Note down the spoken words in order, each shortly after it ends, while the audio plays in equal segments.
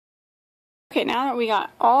Okay, now that we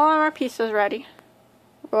got all of our pieces ready,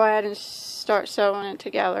 go ahead and start sewing it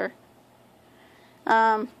together.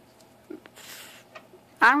 I'm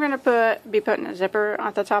going to be putting a zipper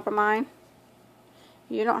at the top of mine.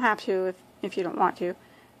 You don't have to if you don't want to,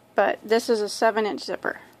 but this is a 7-inch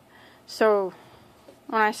zipper. So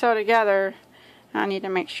when I sew together, I need to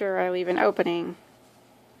make sure I leave an opening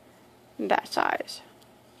that size.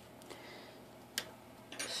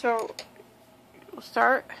 So we'll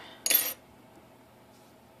start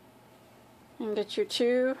and get your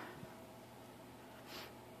two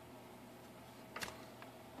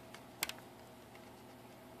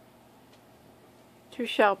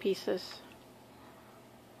shell pieces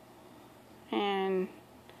and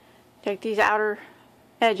take these outer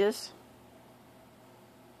edges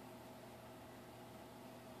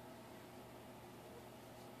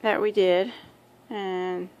that we did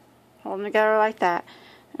and hold them together like that,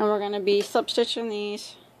 and we're going to be slip stitching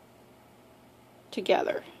these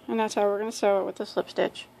together, and that's how we're going to sew it with the slip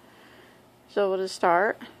stitch. So we'll just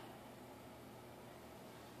start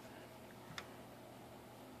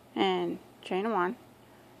and chain 1.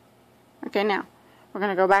 Okay, now we're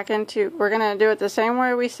going to go back into, we're going to do it the same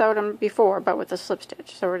way we sewed them before, but with the slip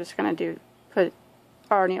stitch. So we're just going to put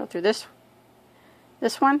our needle through this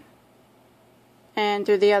one and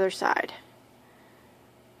through the other side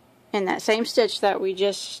in that same stitch that we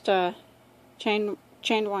just chained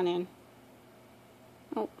one in.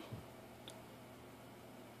 Oh.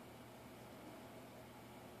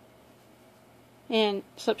 And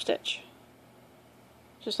slip stitch,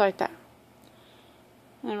 just like that.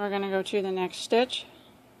 Then we're going to go to the next stitch,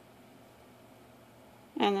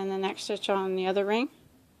 and then the next stitch on the other ring,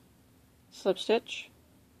 slip stitch,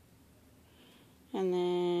 and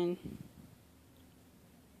then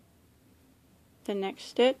the next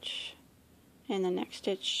stitch, and the next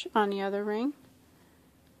stitch on the other ring,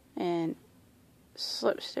 and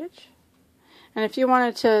slip stitch. And if you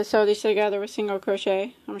wanted to sew these together with single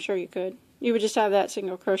crochet, I'm sure you could. You would just have that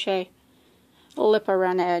single crochet lip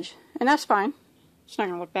around the edge, and that's fine. It's not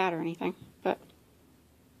going to look bad or anything, but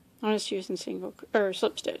I'm just using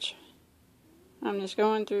slip stitch. I'm just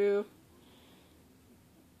going through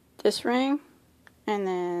this ring and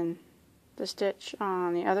then the stitch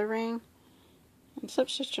on the other ring and slip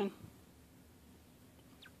stitching.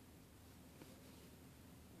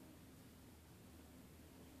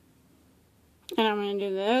 And I'm going to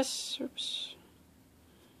do this, oops,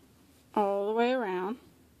 all the way around.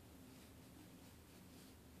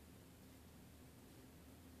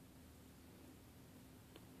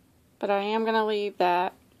 But I am going to leave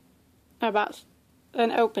that about an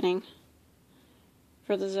opening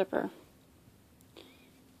for the zipper.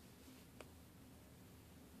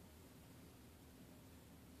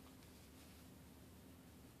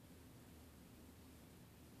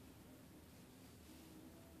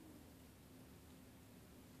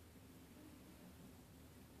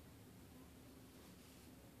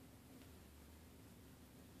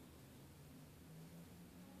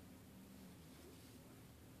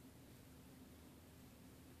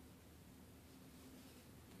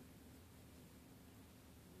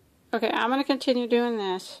 Okay, I'm going to continue doing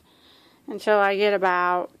this until I get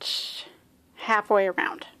about halfway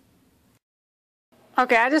around.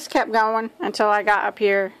 Okay, I just kept going until I got up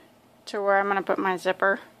here to where I'm going to put my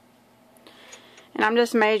zipper. And I'm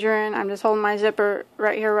just measuring, I'm just holding my zipper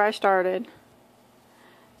right here where I started,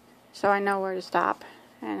 so I know where to stop.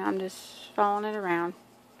 And I'm just following it around.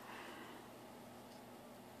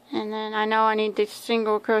 And then I know I need to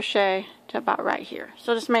single crochet to about right here.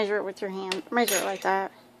 So just measure it with your hand, measure it like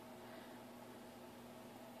that.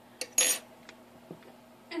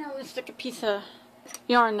 And I'm going to stick a piece of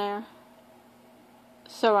yarn there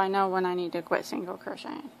so I know when I need to quit single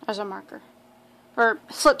crocheting as a marker. Or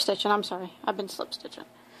slip stitching, I'm sorry. I've been slip stitching.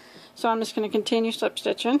 So I'm just going to continue slip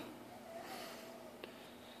stitching.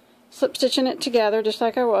 Slip stitching it together just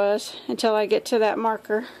like I was until I get to that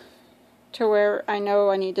marker to where I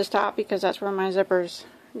know I need to stop, because that's where my zipper's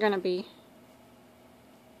going to be.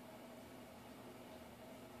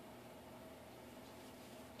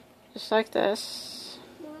 Just like this.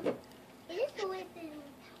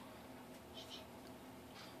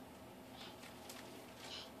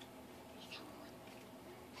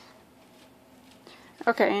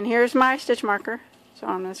 Okay, and here's my stitch marker. So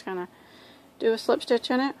I'm just going to do a slip stitch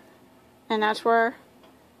in it, and that's where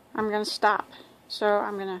I'm going to stop. So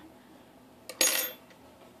I'm going to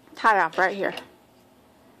tie off right here.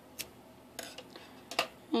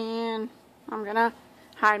 And I'm going to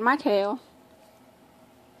hide my tail.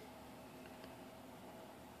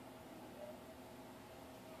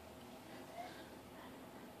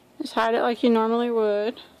 Just hide it like you normally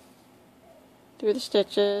would. through the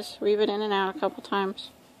stitches, weave it in and out a couple times.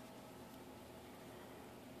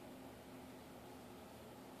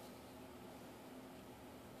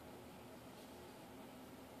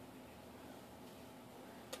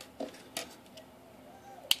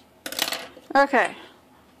 Okay.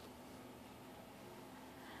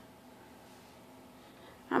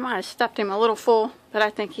 I might have stuffed him a little full, but I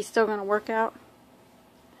think he's still going to work out.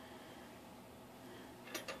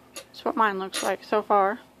 That's what mine looks like so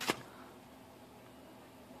far.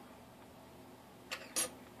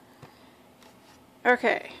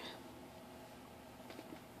 Okay.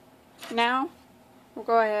 Now, we'll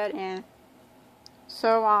go ahead and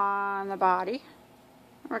sew on the body.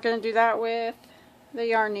 We're going to do that with the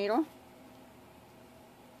yarn needle.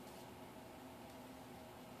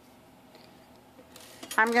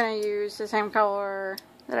 I'm going to use the same color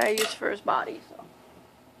that I used for his body. So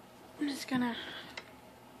I'm just going to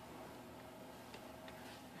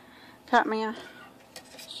cut me a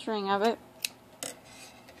string of it.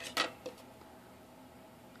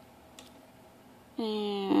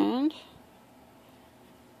 And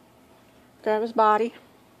grab his body.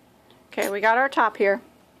 Okay, we got our top here.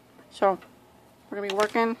 So we're going to be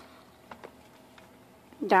working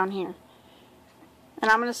down here.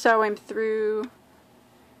 And I'm going to sew him through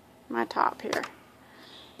my top here.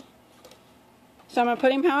 So I'm going to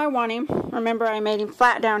put him how I want him. Remember, I made him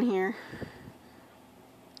flat down here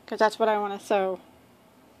because that's what I want to sew.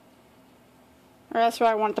 Or that's what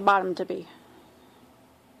I want the bottom to be.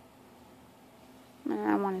 And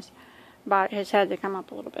I want his head to come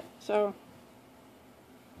up a little bit. So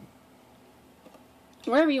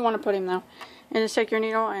wherever you want to put him though. And just take your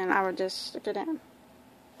needle and I would just stick it in.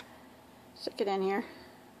 Stick it in here.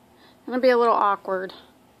 It's going to be a little awkward.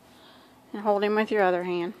 And hold him with your other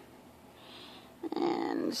hand.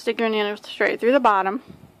 And stick your needle straight through the bottom.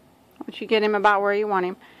 Once you get him about where you want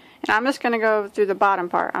him. And I'm just going to go through the bottom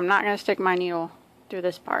part. I'm not going to stick my needle through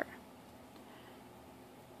this part.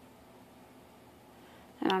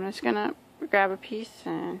 And I'm just going to grab a piece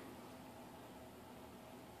and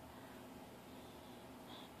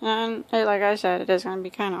like I said, it is going to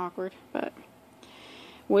be kind of awkward, but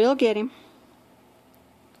we'll get him.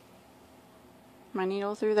 My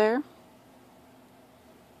needle through there.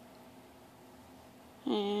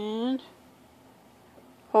 And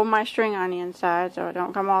hold my string on the inside so it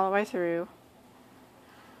don't come all the way through.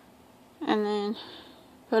 And then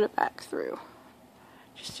put it back through.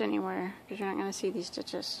 Just anywhere, because you're not going to see these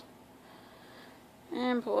stitches.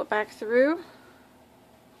 And pull it back through.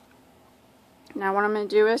 Now what I'm going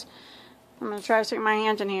to do is, I'm going to try to stick my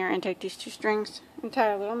hands in here and take these two strings and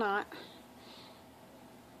tie a little knot.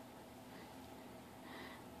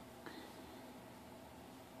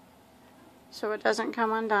 So it doesn't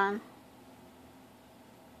come undone.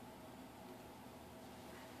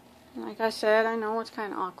 Like I said, I know it's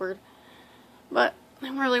kind of awkward, but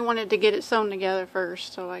I really wanted to get it sewn together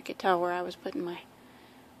first so I could tell where I was putting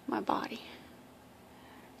my body.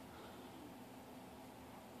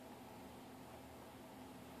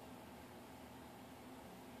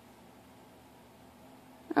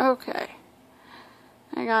 Okay,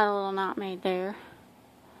 I got a little knot made there.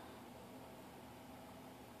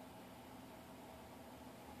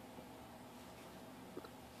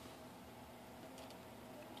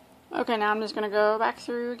 Okay, now I'm just going to go back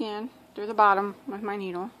through again, through the bottom with my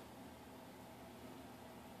needle.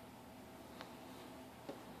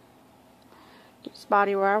 Get his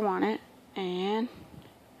body where I want it, and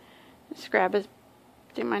just grab his,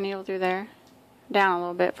 stick my needle through there, down a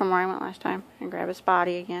little bit from where I went last time, and grab his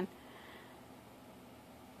body again.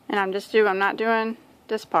 And I'm not doing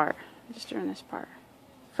this part, I'm just doing this part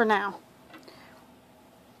for now.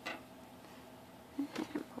 And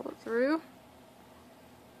pull it through.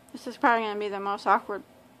 This is probably going to be the most awkward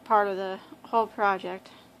part of the whole project.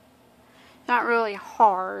 Not really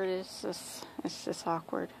hard, it's just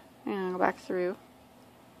awkward. And go back through.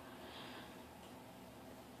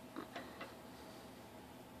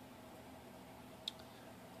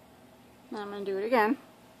 Now I'm going to do it again.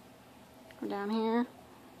 Go down here.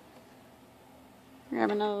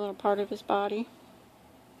 Grab another little part of his body.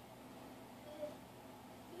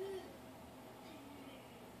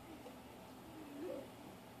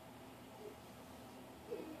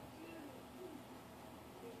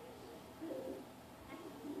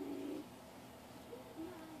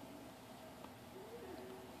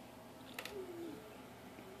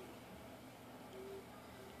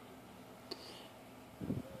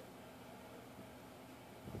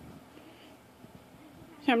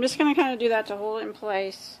 So I'm just going to kind of do that to hold it in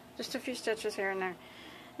place. Just a few stitches here and there.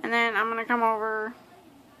 And then I'm going to come over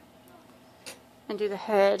and do the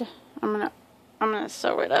head. I'm going to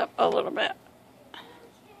sew it up a little bit.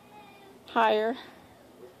 higher.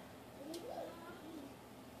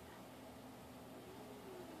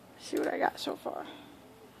 See what I got so far.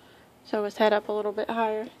 So his head up a little bit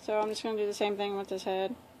higher. So I'm just going to do the same thing with his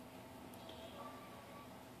head.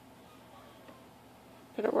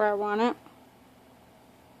 Put it where I want it.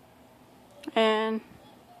 And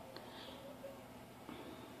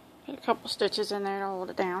put a couple stitches in there to hold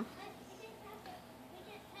it down.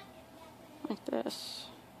 Like this.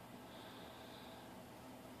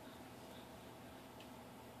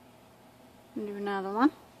 And do another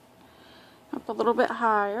one. Up a little bit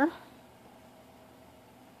higher.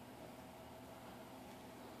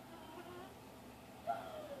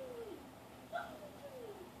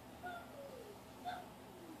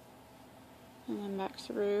 And then back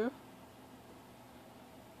through.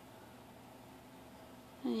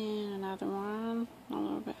 And another one a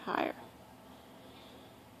little bit higher.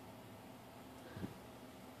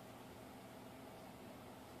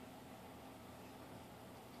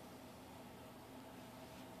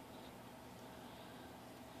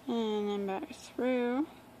 And then back through.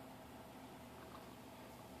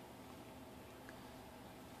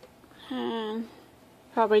 And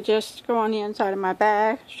probably just go on the inside of my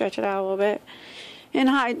bag, stretch it out a little bit,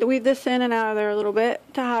 and weave this in and out of there a little bit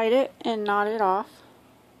to hide it and knot it off.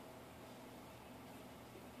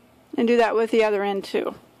 And do that with the other end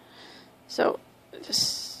too. So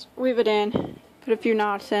just weave it in, put a few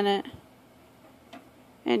knots in it,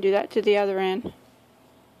 and do that to the other end.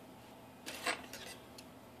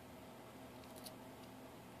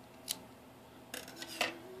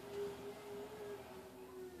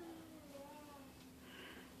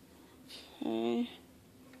 Okay,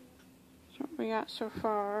 that's what we got so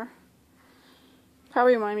far.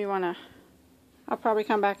 Probably might me wanna, I'll probably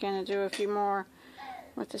come back in and do a few more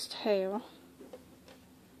with this tail.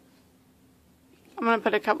 I'm gonna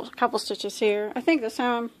put a couple stitches here. I think this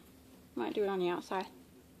time I might do it on the outside.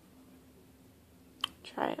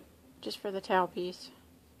 Try it just for the tail piece.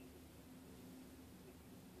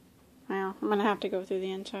 Well, I'm gonna have to go through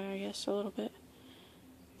the inside, I guess, a little bit.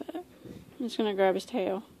 But I'm just gonna grab his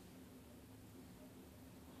tail.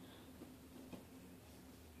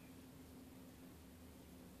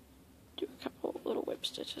 Do a couple little whip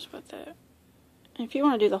stitches with it. And if you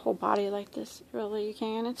want to do the whole body like this, really you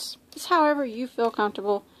can. It's however you feel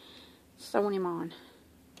comfortable sewing him on.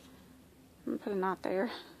 I'm going to put a knot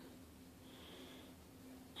there.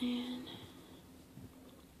 And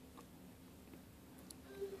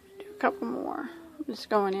do a couple more. I'm just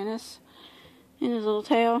going in his little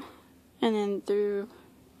tail. And then through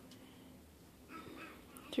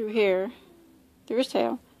here, through his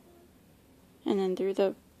tail. And then through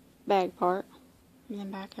the bag part. And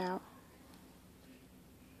then back out.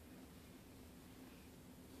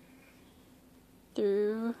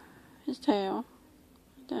 Through his tail,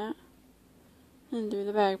 like that, and through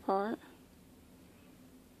the bag part,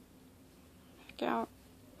 back out,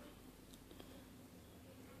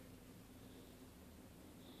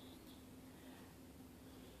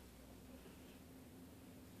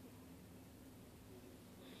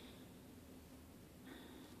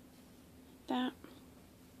 that.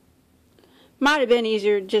 Might have been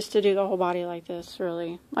easier just to do the whole body like this,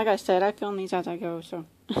 really. Like I said, I film these as I go, so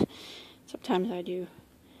sometimes I do.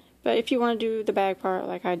 But if you want to do the bag part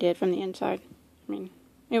like I did from the inside, I mean,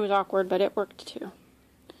 it was awkward, but it worked too.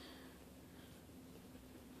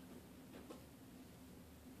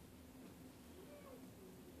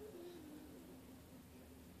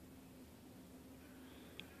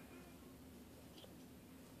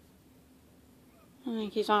 I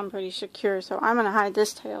think he's on pretty secure, so I'm going to hide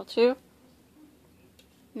this tail too.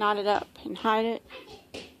 Knot it up and hide it.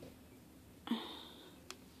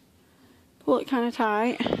 Pull it kind of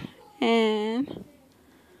tight and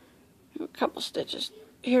do a couple stitches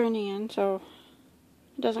here in the end so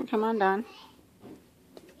it doesn't come undone.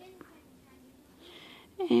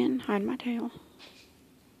 And hide my tail.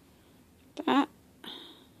 Like that.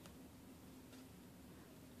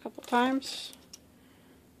 A couple times.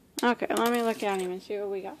 Okay, let me look at him and see what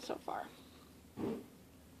we got so far.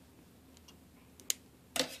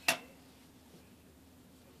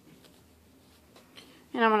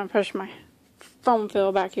 And I'm going to push my foam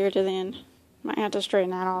fill back here to the end. Might have to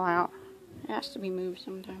straighten that all out. It has to be moved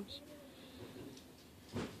sometimes.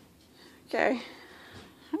 Okay.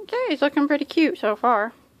 Okay, he's looking pretty cute so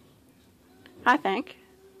far. I think.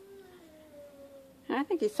 And I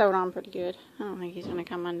think he's sewed on pretty good. I don't think he's going to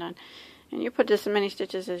come undone. And you put just as many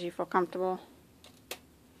stitches as you feel comfortable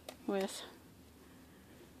with.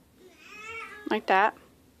 Like that.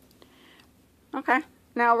 Okay.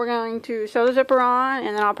 Now we're going to sew the zipper on,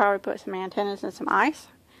 and then I'll probably put some antennas and some ice.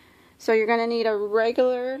 So you're going to need a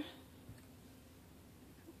regular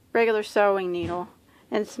regular sewing needle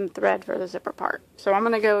and some thread for the zipper part. So I'm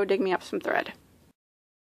going to go dig me up some thread.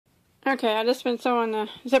 Okay, I just been sewing the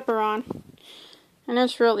zipper on, and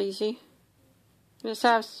it's real easy. I just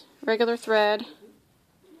have regular thread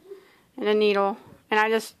and a needle, and I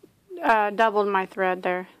just doubled my thread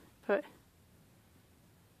there.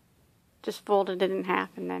 Just folded it in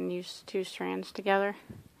half and then used 2 strands together.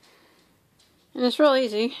 And it's real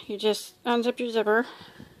easy. You just unzip your zipper.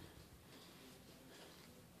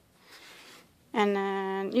 And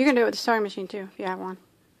then you can do it with a sewing machine too if you have one.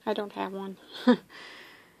 I don't have one.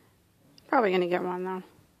 Probably going to get one though.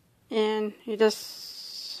 And you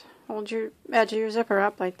just hold your edge of your zipper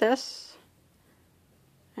up like this.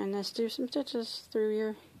 And just do some stitches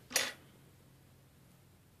through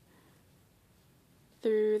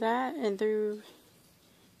that and through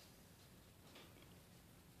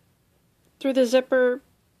the zipper,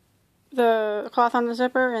 the cloth on the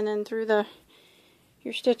zipper, and then through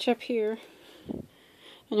your stitch up here.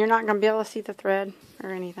 And you're not going to be able to see the thread or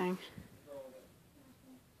anything.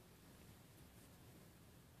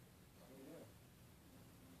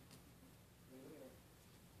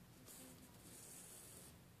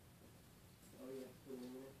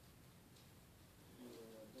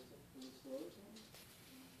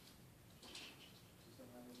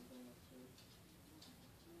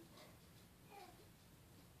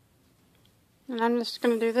 And I'm just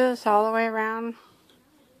going to do this all the way around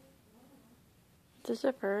the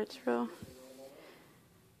zipper. It's real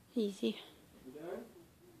easy.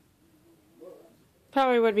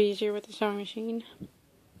 Probably would be easier with the sewing machine,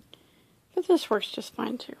 but this works just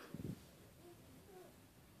fine too.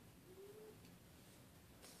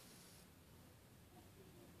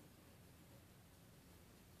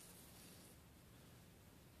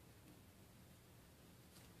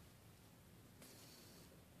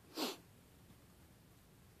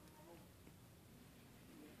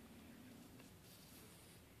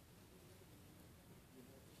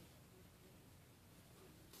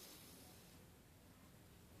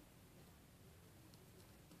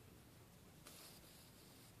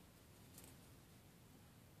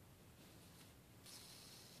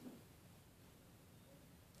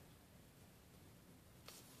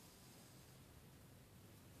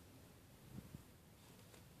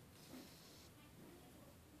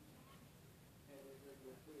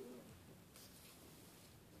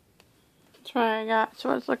 That's what I got. That's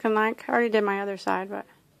what it's looking like. I already did my other side, but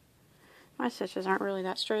my stitches aren't really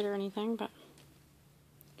that straight or anything, but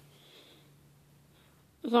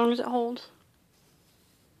as long as it holds.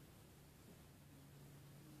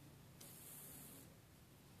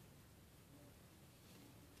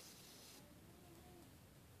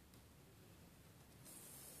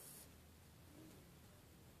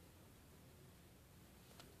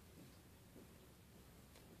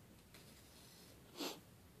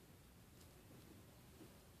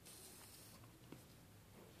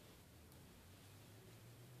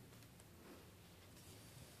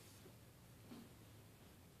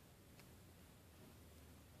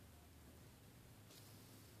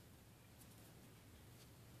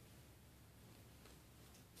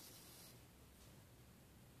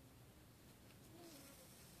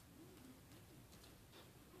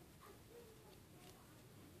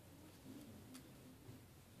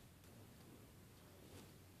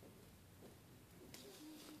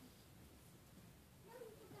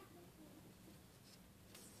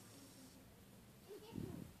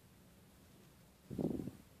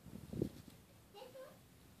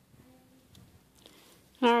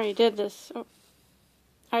 I already did this. Oh,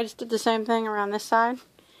 I just did the same thing around this side,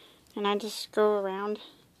 and I just go around,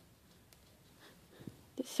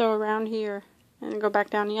 sew around here, and then go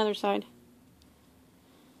back down the other side.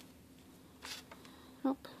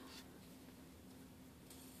 Oh.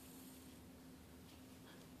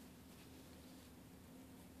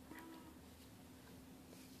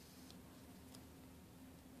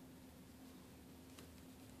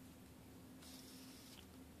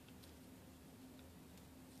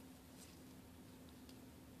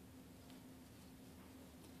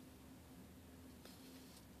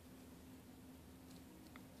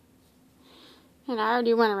 And I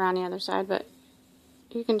already went around the other side, but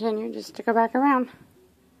you continue just to go back around.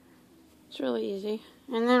 It's really easy.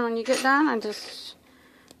 And then when you get done, I just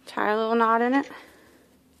tie a little knot in it.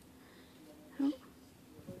 Oh,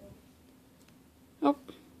 oh.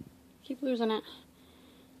 Keep losing it.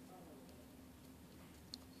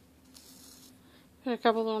 Put a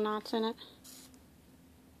couple little knots in it.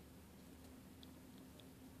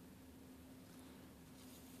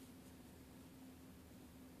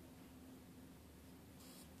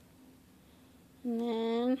 And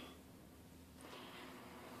then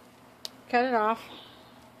cut it off.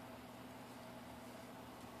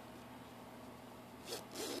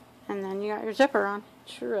 And then you got your zipper on.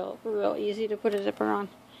 It's real easy to put a zipper on.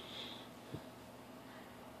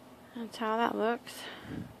 That's how that looks.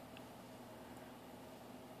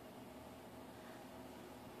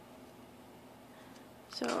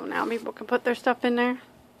 So now people can put their stuff in there.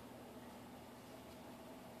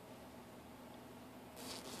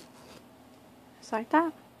 Just like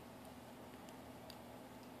that.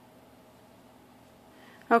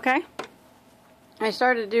 Okay. I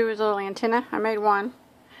started to do his little antenna. I made one.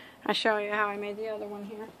 I'll show you how I made the other one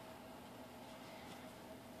here.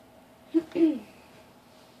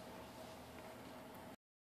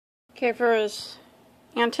 Okay, for his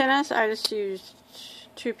antennas, I just used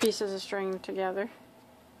 2 pieces of string together.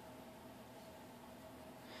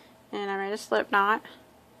 And I made a slip knot.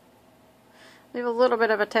 Leave a little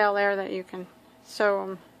bit of a tail there that you can sew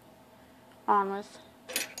them on with.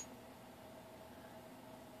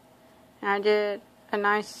 And I did a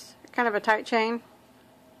nice, kind of a tight chain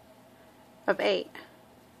of 8.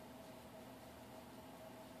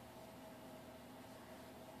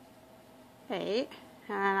 And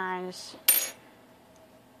then I just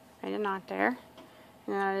made a knot there.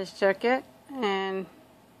 And then I just took it and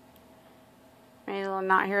made a little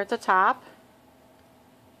knot here at the top.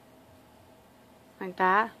 Like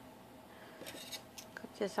that. Cut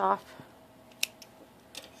this off.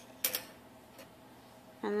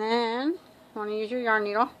 And then you want to use your yarn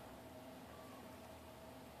needle.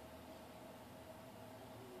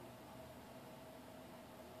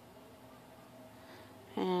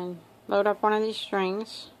 And load up one of these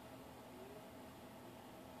strings.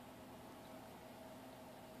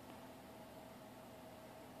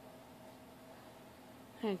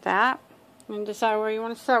 Like that. And decide where you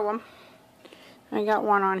want to sew them. I got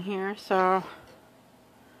one on here, so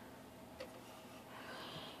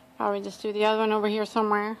probably just do the other one over here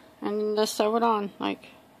somewhere and just sew it on, like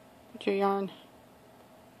with your yarn.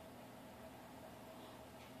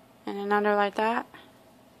 And then under like that.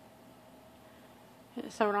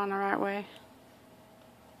 Sew it on the right way.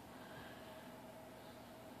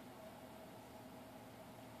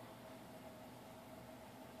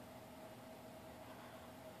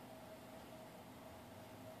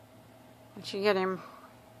 Once you get him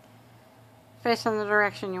facing the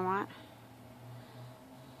direction you want.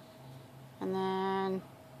 And then I'm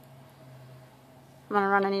going to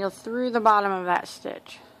run a needle through the bottom of that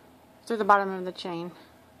stitch. Through the bottom of the chain.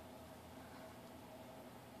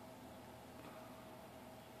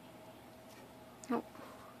 Oh.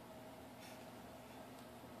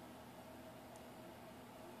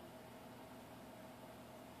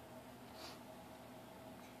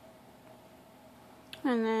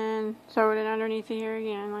 And then sew it underneath here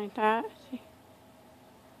again like that. See?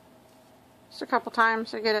 Just a couple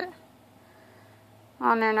times to get it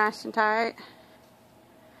on there nice and tight.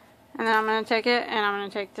 And then I'm going to take it and I'm going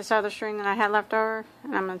to take this other string that I had left over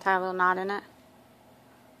and I'm going to tie a little knot in it.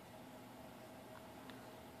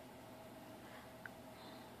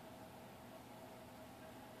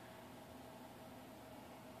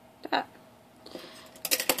 That.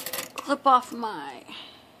 Clip off my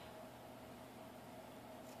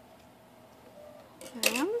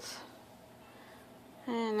hands.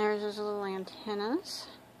 And there's those little antennas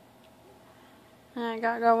that I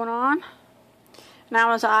got going on.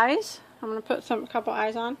 Now his eyes. I'm going to put a couple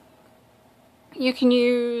eyes on. You can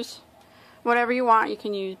use whatever you want. You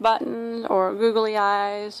can use buttons or googly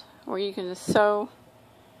eyes, or you can just sew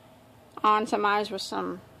on some eyes with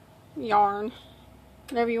some yarn.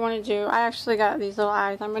 Whatever you want to do. I actually got these little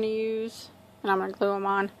eyes I'm going to use, and I'm going to glue them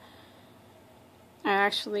on. I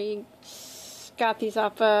actually got these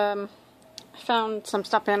off, I found some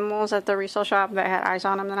stuffed animals at the resale shop that had eyes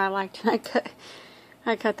on them that I liked, and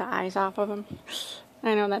I cut the eyes off of them.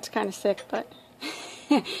 I know that's kind of sick, but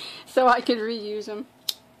so I could reuse them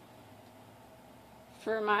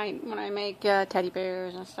for when I make teddy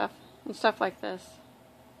bears and stuff like this.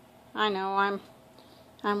 I know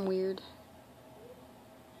I'm weird,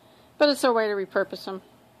 but it's a way to repurpose them.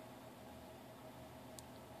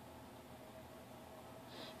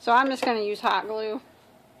 So I'm just going to use hot glue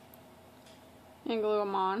and glue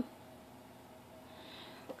them on,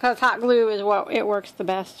 because hot glue is what it works the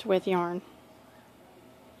best with yarn.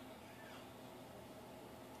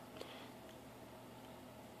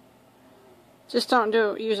 Just don't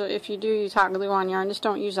use it if you do use hot glue on yarn. Just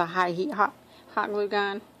don't use a high heat hot glue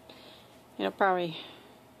gun. It'll probably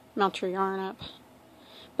melt your yarn up.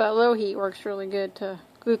 But low heat works really good to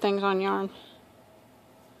glue things on yarn.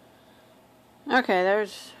 Okay,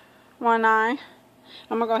 there's one eye.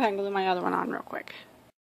 I'm going to go ahead and glue my other one on real quick.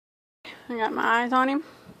 I got my eyes on him.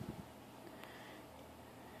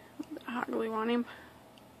 A little bit of hot glue on him.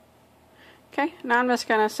 Okay, now I'm just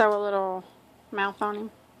going to sew a little mouth on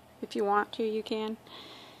him. If you want to, you can.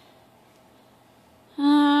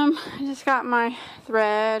 I just got my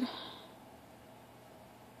thread.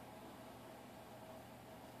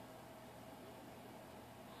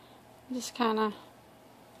 Just kind of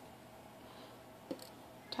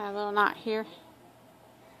tie a little knot here.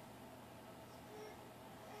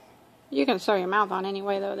 You can sew your mouth on any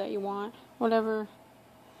way though that you want. Whatever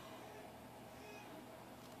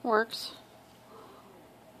works.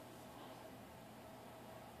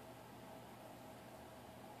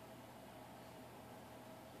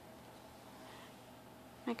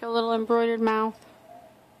 Make a little embroidered mouth.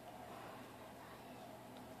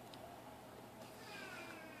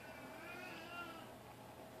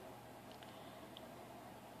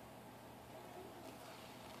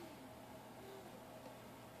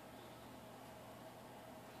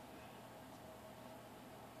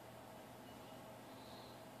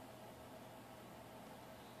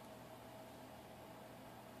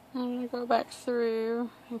 I'm going to go back through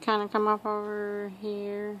and kind of come up over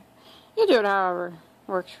here. You do it however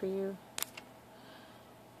works for you.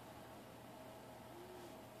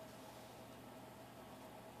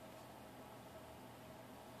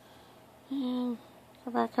 And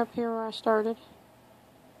go back up here where I started.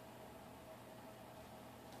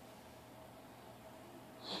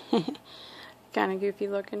 Kind of goofy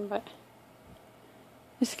looking, but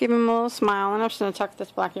just give him a little smile. And I'm just going to tuck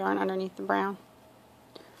this black yarn underneath the brown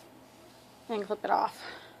and clip it off.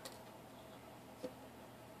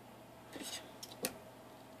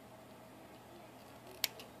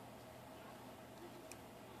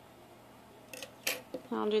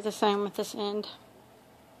 I'll do the same with this end.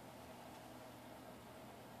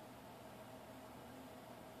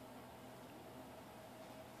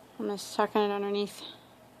 I'm just tucking it underneath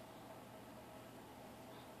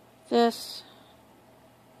this.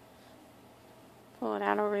 Pull it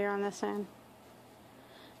out over here on this end.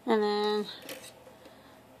 And then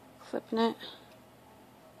clipping it.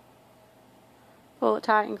 Pull it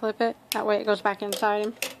tight and clip it. That way it goes back inside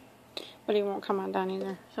him. But he won't come undone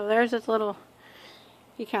either. So there's this little,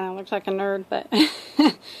 he kind of looks like a nerd, but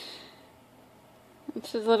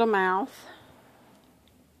it's his little mouth.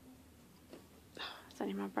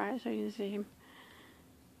 Setting him up right so you can see him.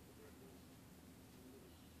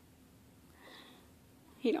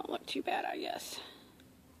 He don't look too bad, I guess.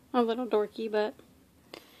 A little dorky, but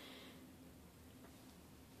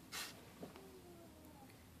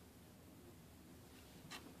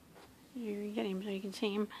here, get him so you can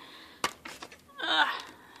see him.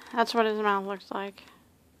 That's what his mouth looks like.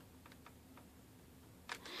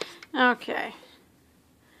 Okay.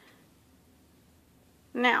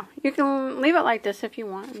 Now, you can leave it like this if you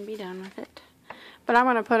want and be done with it. But I'm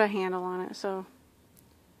going to put a handle on it so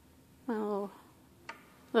my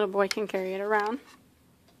little boy can carry it around.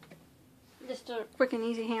 Just a quick and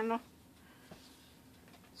easy handle.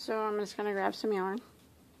 So I'm just going to grab some yarn.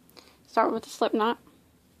 Start with the slip knot.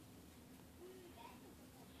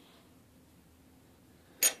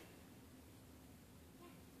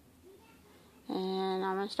 And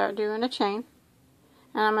I'm going to start doing a chain.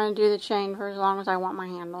 And I'm going to do the chain for as long as I want my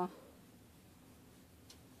handle.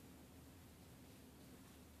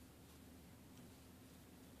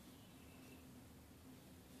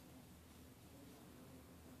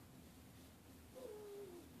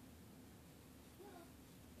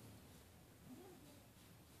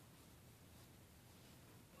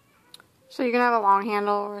 So you can have a long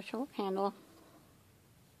handle or a short handle.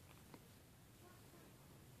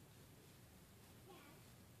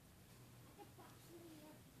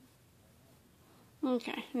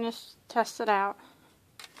 Okay, and just test it out.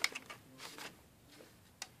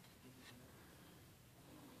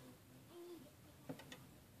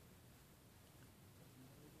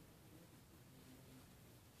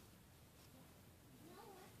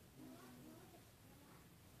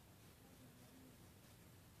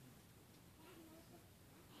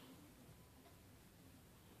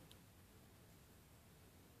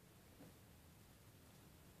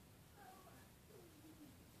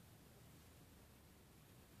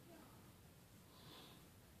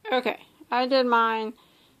 Okay, I did mine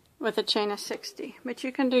with a chain of 60, but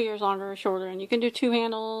you can do yours longer or shorter, and you can do 2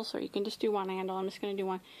 handles, or you can just do 1 handle. I'm just going to do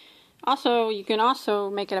 1. Also, you can also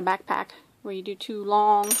make it a backpack, where you do 2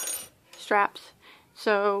 long straps,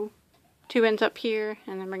 so 2 ends up here,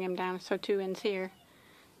 and then bring them down, so 2 ends here.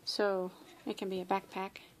 So, it can be a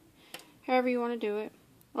backpack, however you want to do it.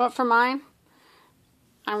 Well, for mine,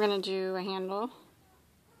 I'm going to do a handle.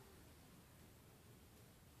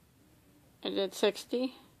 I did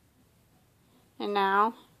 60. And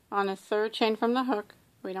now, on the 3rd chain from the hook,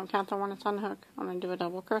 we don't count the one that's on the hook, I'm going to do a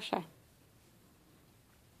double crochet.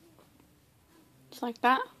 just like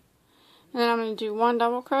that. And then I'm going to do 1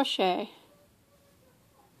 double crochet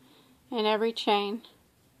in every chain,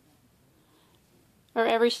 or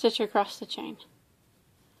every stitch across the chain,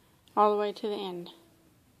 all the way to the end.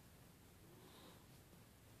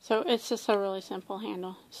 So it's just a really simple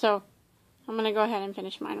handle. So I'm going to go ahead and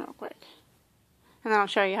finish mine real quick, and then I'll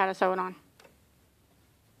show you how to sew it on.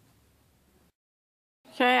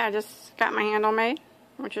 Okay, I just got my handle made,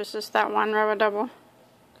 which is just that 1 row of double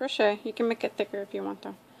crochet. You can make it thicker if you want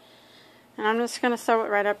though. And I'm just going to sew it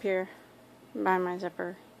right up here by my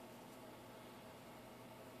zipper.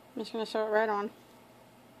 I'm just going to sew it right on.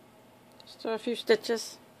 Just do a few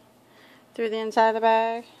stitches through the inside of the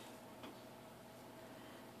bag.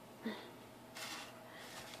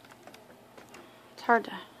 It's hard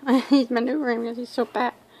to, he's maneuvering because he's so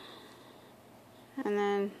fat. And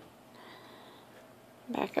then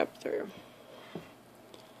back up through.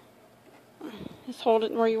 Just hold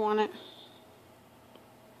it where you want it.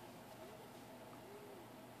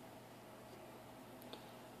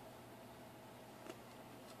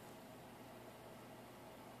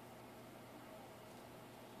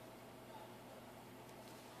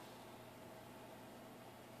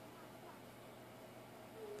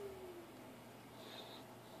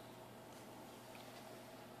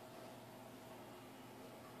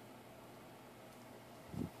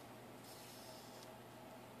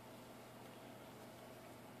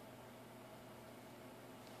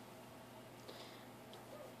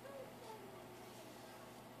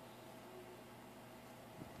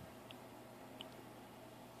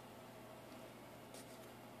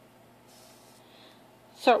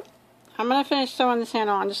 So, I'm going to finish sewing this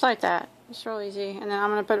handle on just like that. It's real easy. And then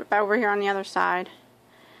I'm going to put it over here on the other side,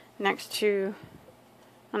 next to,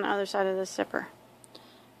 on the other side of the zipper.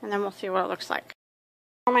 And then we'll see what it looks like.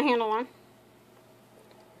 Put my handle on.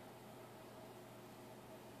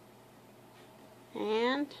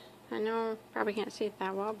 And, I know probably can't see it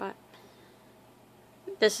that well, but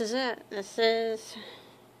this is it. This is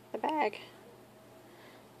the bag.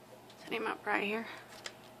 Set him up right here.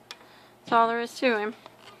 That's all there is to him.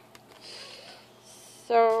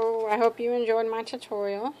 So, I hope you enjoyed my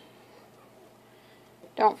tutorial.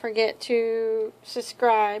 Don't forget to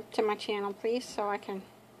subscribe to my channel, please, so I can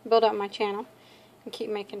build up my channel and keep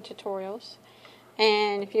making tutorials.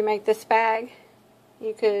 And if you make this bag,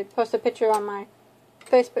 you could post a picture on my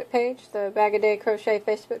Facebook page, the Bagoday Crochet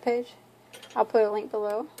Facebook page. I'll put a link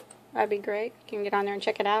below. That'd be great. You can get on there and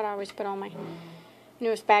check it out. I always put all my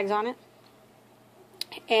newest bags on it.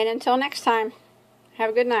 And until next time, have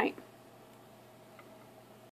a good night.